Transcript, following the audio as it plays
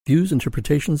Views,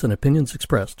 interpretations, and opinions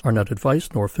expressed are not advice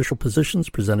nor official positions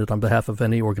presented on behalf of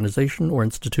any organization or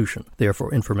institution. They are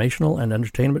for informational and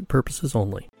entertainment purposes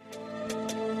only.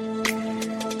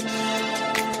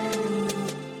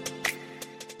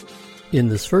 In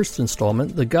this first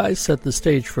installment, the guys set the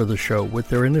stage for the show with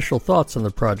their initial thoughts on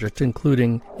the project,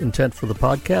 including intent for the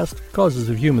podcast, causes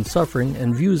of human suffering,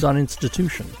 and views on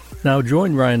institution. Now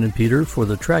join Ryan and Peter for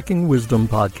the Tracking Wisdom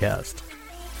podcast.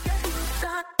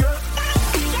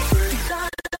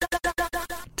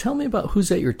 Tell me about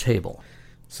who's at your table.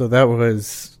 So that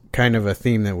was kind of a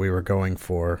theme that we were going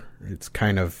for. It's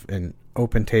kind of an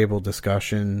open table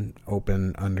discussion,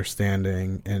 open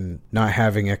understanding, and not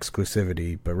having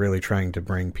exclusivity, but really trying to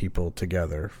bring people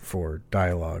together for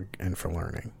dialogue and for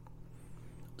learning.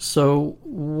 So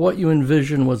what you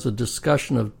envisioned was a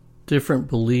discussion of different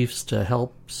beliefs to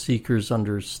help seekers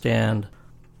understand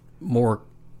more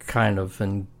kind of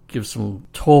and give some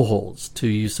toeholds to,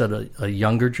 you said, a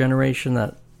younger generation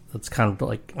that's kind of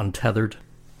like untethered.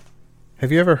 Have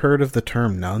you ever heard of the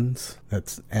term nuns?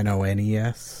 That's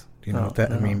N-O-N-E-S. Do you know what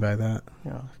I mean by that?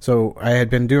 Yeah. So I had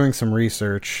been doing some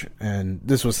research, and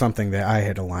this was something that I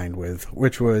had aligned with,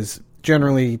 which was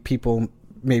generally people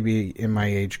maybe in my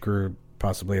age group,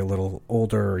 possibly a little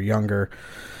older or younger,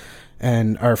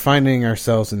 and are finding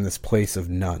ourselves in this place of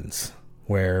nuns,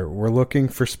 where we're looking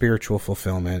for spiritual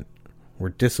fulfillment. We're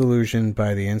disillusioned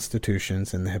by the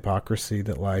institutions and the hypocrisy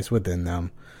that lies within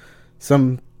them.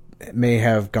 Some may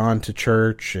have gone to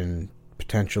church and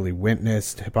potentially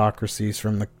witnessed hypocrisies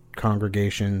from the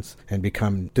congregations and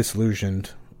become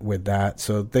disillusioned with that.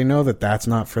 So they know that that's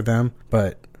not for them,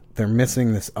 but they're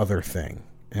missing this other thing.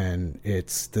 And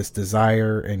it's this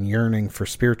desire and yearning for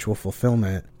spiritual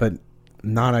fulfillment, but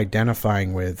not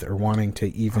identifying with or wanting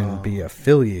to even be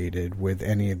affiliated with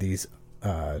any of these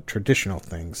traditional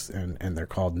things. And they're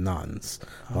called nuns.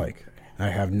 Like, I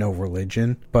have no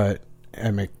religion, but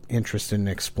I'm interested in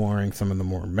exploring some of the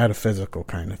more metaphysical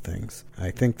kind of things. I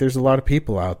think there's a lot of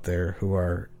people out there who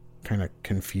are kind of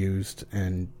confused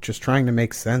and just trying to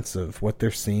make sense of what they're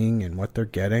seeing and what they're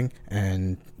getting.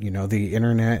 And, you know, the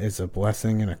internet is a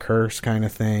blessing and a curse kind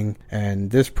of thing.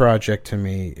 And this project to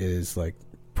me is like,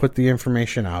 put the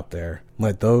information out there,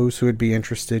 let those who would be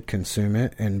interested consume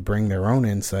it and bring their own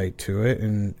insight to it.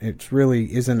 And it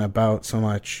really isn't about so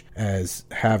much as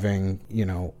having, you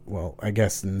know, well, I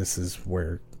guess, and this is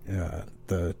where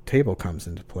the table comes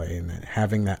into play, and that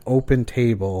having that open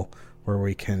table where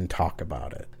we can talk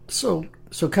about it. So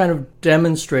kind of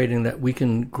demonstrating that we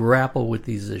can grapple with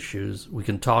these issues, we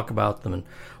can talk about them and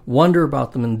wonder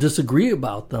about them and disagree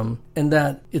about them, and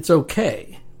that it's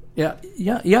okay. Yeah,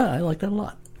 I like that a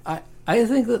lot. I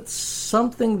think that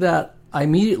something that I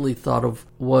immediately thought of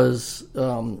was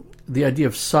the idea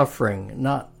of suffering,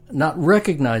 not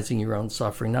recognizing your own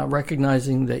suffering, not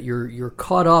recognizing that you're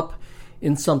caught up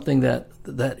in something that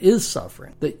is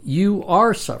suffering, that you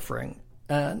are suffering.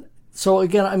 And so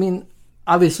again, I mean,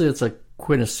 obviously it's a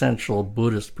quintessential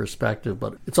Buddhist perspective,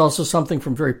 but it's also something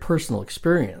from very personal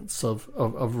experience of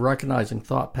recognizing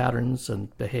thought patterns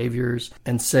and behaviors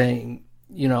and saying,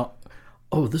 you know,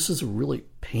 oh, this is a really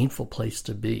painful place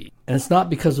to be. And it's not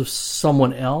because of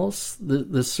someone else,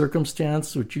 the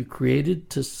circumstance which you created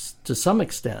to some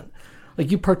extent. Like,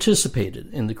 you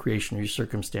participated in the creation of your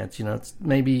circumstance. You know,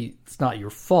 maybe it's not your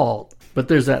fault, but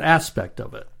there's that aspect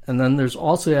of it. And then there's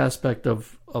also the aspect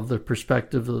of the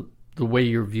perspective of the way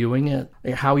you're viewing it.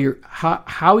 Like how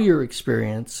you're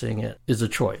experiencing it is a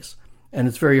choice. And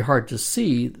it's very hard to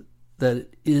see that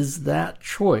it is that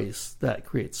choice that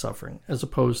creates suffering as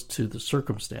opposed to the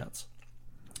circumstance.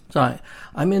 So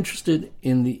I'm interested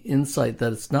in the insight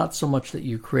that it's not so much that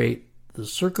you create the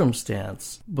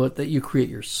circumstance, but that you create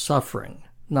your suffering.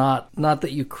 Not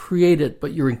that you create it,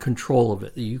 but you're in control of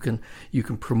it. You can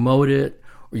promote it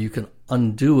or you can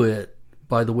undo it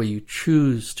by the way you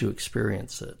choose to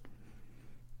experience it.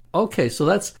 Okay, so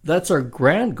that's our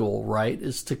grand goal, right?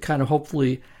 Is to kind of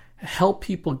hopefully help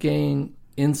people gain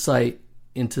insight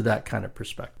into that kind of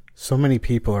perspective. So many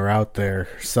people are out there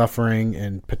suffering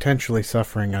and potentially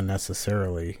suffering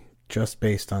unnecessarily just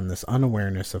based on this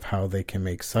unawareness of how they can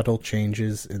make subtle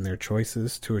changes in their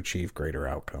choices to achieve greater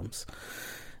outcomes.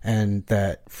 And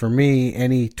that for me,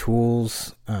 any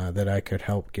tools that I could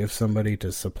help give somebody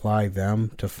to supply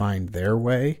them to find their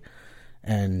way,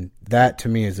 and that to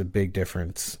me is a big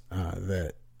difference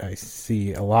that I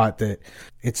see a lot, that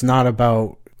it's not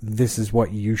about this is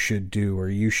what you should do or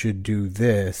you should do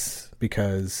this,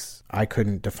 because I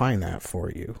couldn't define that for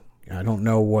you. I don't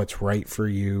know what's right for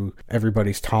you.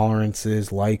 Everybody's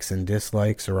tolerances, likes and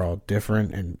dislikes are all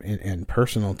different and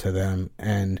personal to them.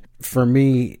 And for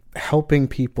me, helping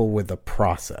people with the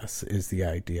process is the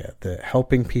idea, that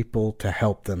helping people to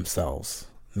help themselves.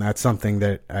 And that's something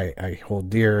that I hold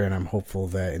dear, and I'm hopeful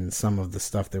that in some of the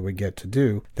stuff that we get to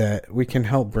do, that we can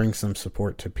help bring some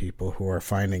support to people who are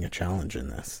finding a challenge in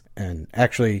this. And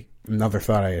actually, another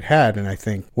thought I had, and I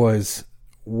think, was,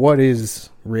 what is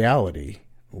reality?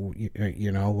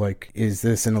 You know, like, is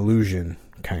this an illusion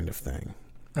kind of thing?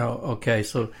 Oh, okay.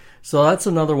 So that's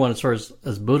another one as far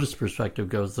as Buddhist perspective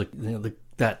goes.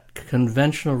 That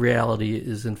conventional reality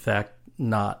is in fact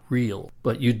not real,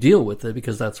 but you deal with it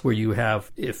because that's where you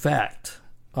have effect.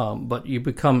 But you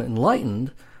become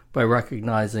enlightened by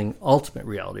recognizing ultimate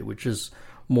reality, which is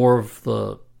more of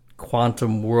the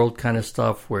quantum world kind of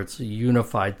stuff, where it's a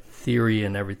unified theory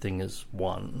and everything is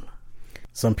one.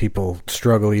 Some people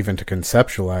struggle even to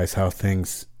conceptualize how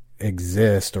things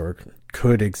exist or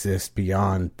could exist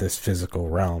beyond this physical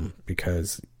realm,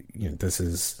 because this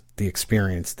is the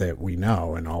experience that we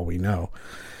know and all we know.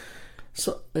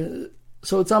 So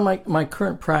it's on my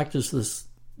current practice,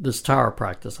 this tower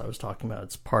practice I was talking about.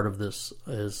 It's part of this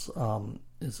is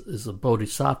a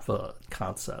bodhisattva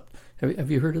concept. Have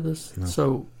you heard of this?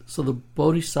 No. So the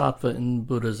bodhisattva in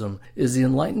Buddhism is the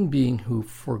enlightened being who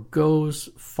forgoes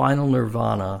final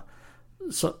nirvana.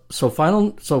 So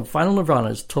final nirvana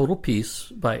is total peace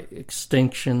by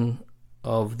extinction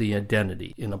of the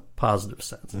identity in a positive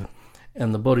sense. Mm.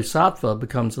 And the bodhisattva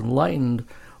becomes enlightened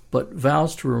but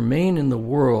vows to remain in the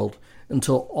world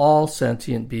until all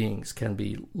sentient beings can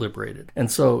be liberated.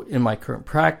 And so in my current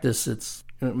practice, it's,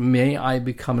 may I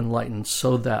become enlightened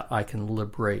so that I can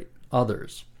liberate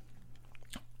others.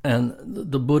 And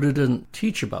the Buddha didn't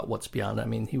teach about what's beyond. I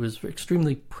mean, he was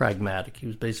extremely pragmatic. He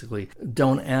was basically,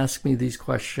 don't ask me these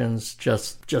questions,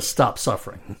 just stop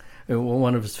suffering. And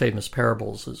one of his famous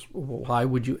parables is, why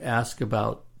would you ask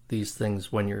about these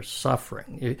things when you're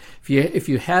suffering? If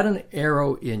you had an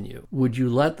arrow in you, would you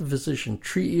let the physician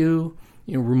treat you,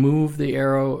 remove the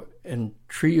arrow and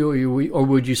treat you, or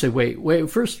would you say, wait,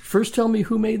 first tell me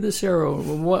who made this arrow,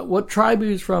 what tribe he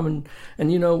was from, and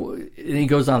he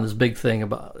goes on this big thing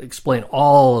about explain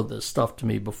all of this stuff to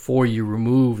me before you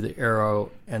remove the arrow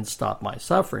and stop my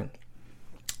suffering.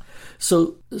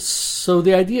 So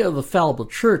the idea of a fallible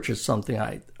church is something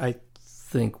I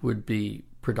think would be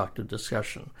productive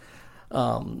discussion.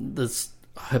 This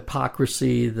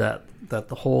hypocrisy that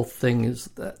the whole thing is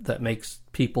that makes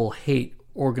people hate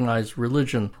organized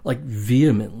religion, like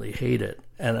vehemently hate it,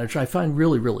 and which I find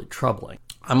really, really troubling.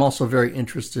 I'm also very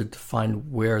interested to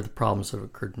find where the problems have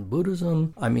occurred in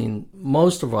Buddhism. I mean,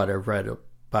 most of what I've read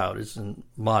about is in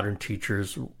modern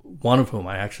teachers, one of whom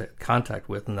I actually had contact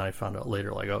with, and then I found out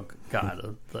later, like, oh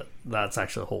God, that's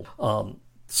actually the whole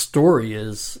story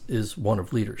is one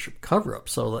of leadership cover-up.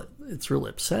 So that it's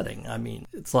really upsetting. I mean,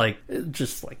 it's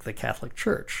just like the Catholic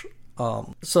Church.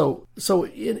 So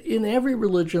in every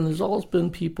religion, there's always been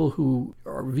people who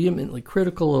are vehemently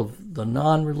critical of the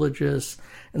non-religious,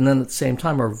 and then at the same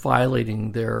time are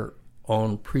violating their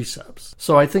own precepts.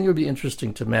 So I think it would be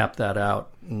interesting to map that out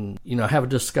and, have a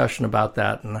discussion about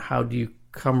that, and how do you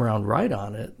come around right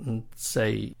on it and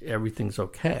say everything's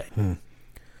okay?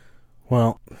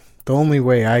 Well, the only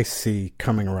way I see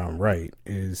coming around right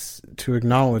is to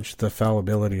acknowledge the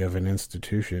fallibility of an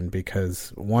institution,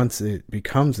 because once it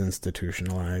becomes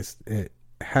institutionalized, it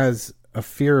has a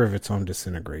fear of its own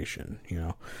disintegration,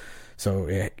 So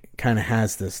it kind of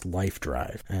has this life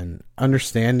drive, and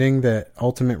understanding that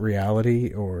ultimate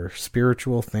reality or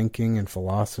spiritual thinking and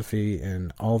philosophy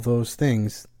and all those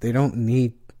things, they don't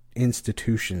need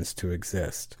institutions to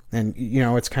exist. And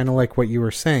it's kind of like what you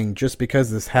were saying, just because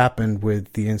this happened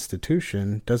with the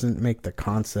institution doesn't make the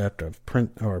concept of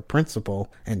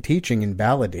principle and teaching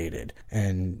invalidated.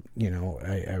 And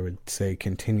I would say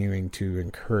continuing to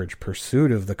encourage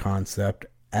pursuit of the concept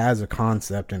as a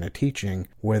concept and a teaching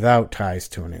without ties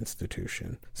to an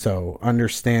institution. So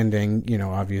understanding,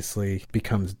 obviously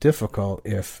becomes difficult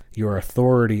if your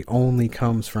authority only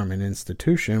comes from an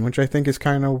institution, which I think is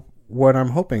kind of what I'm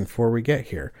hoping for we get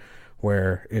here,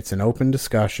 where it's an open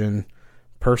discussion,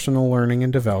 personal learning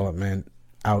and development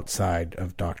outside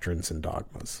of doctrines and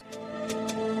dogmas.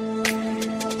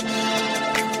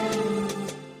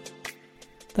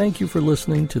 Thank you for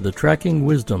listening to the Tracking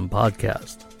Wisdom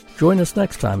podcast. Join us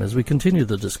next time as we continue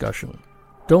the discussion.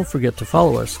 Don't forget to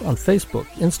follow us on Facebook,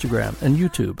 Instagram, and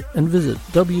YouTube, and visit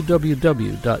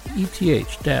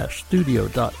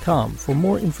www.eth-studio.com for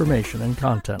more information and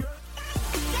content.